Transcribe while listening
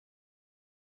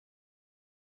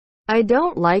I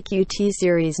don't like you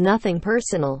T-Series, nothing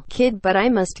personal, kid, but I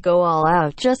must go all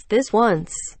out just this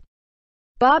once.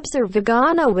 Bobs or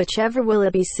Vegana, whichever will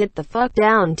it be. Sit the fuck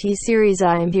down T-Series,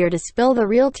 I am here to spill the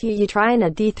real tea. You trying to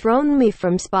dethrone me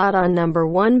from spot on number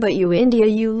one, but you India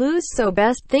you lose, so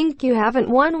best think you haven't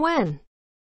won when.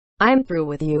 I'm through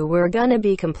with you, we're gonna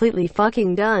be completely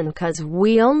fucking done, cause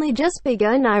we only just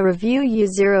begun. I review you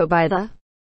zero by the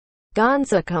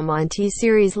Gonza. Come on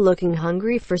T-Series, looking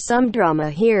hungry for some drama?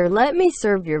 Here, let me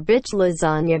serve your bitch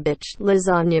lasagna. Bitch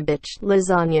lasagna, bitch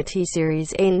lasagna.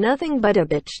 T-Series ain't nothing but a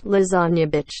bitch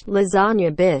lasagna. Bitch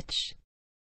lasagna, bitch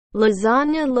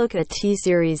lasagna. Look at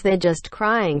T-Series, they just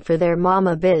crying for their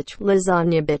mama. Bitch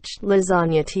lasagna, bitch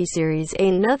lasagna. T-Series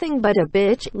ain't nothing but a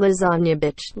bitch lasagna.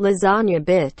 Bitch lasagna,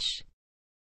 bitch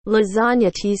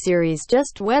lasagna. T-Series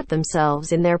just wet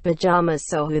themselves in their pajamas,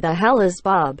 so who the hell is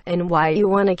Bob, and why you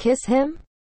wanna kiss him?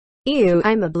 Ew,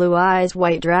 I'm a blue eyes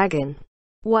white dragon.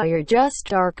 Why, you're just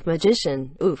dark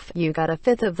magician. Oof, you got a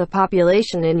fifth of the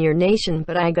population in your nation,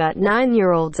 but I got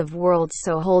 9-year-olds of worlds,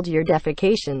 so hold your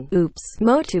defecation. Oops,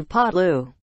 motu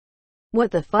potlu.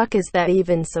 What the fuck is that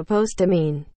even supposed to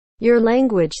mean? Your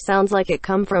language sounds like it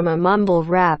come from a mumble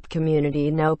rap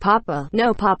community. No papa,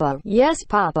 no papa, yes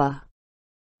papa.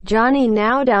 Johnny,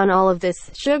 now down all of this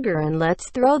sugar and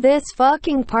let's throw this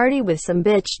fucking party with some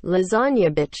bitch lasagna.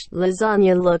 Bitch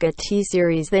lasagna. Look at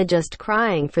T-Series, they just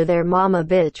crying for their mama.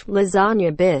 Bitch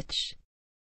lasagna, bitch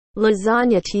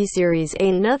lasagna. T-Series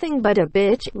ain't nothing but a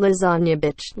bitch lasagna.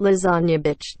 Bitch lasagna,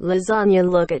 bitch lasagna.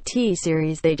 Look at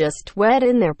T-Series, they just wet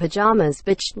in their pajamas.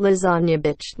 Bitch lasagna,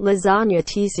 bitch lasagna.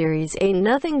 T-Series ain't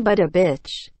nothing but a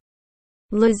bitch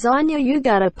lasagna. You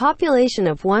got a population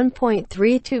of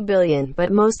 1.32 billion,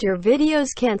 but most your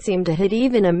videos can't seem to hit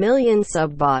even a million.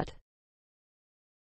 Subbot.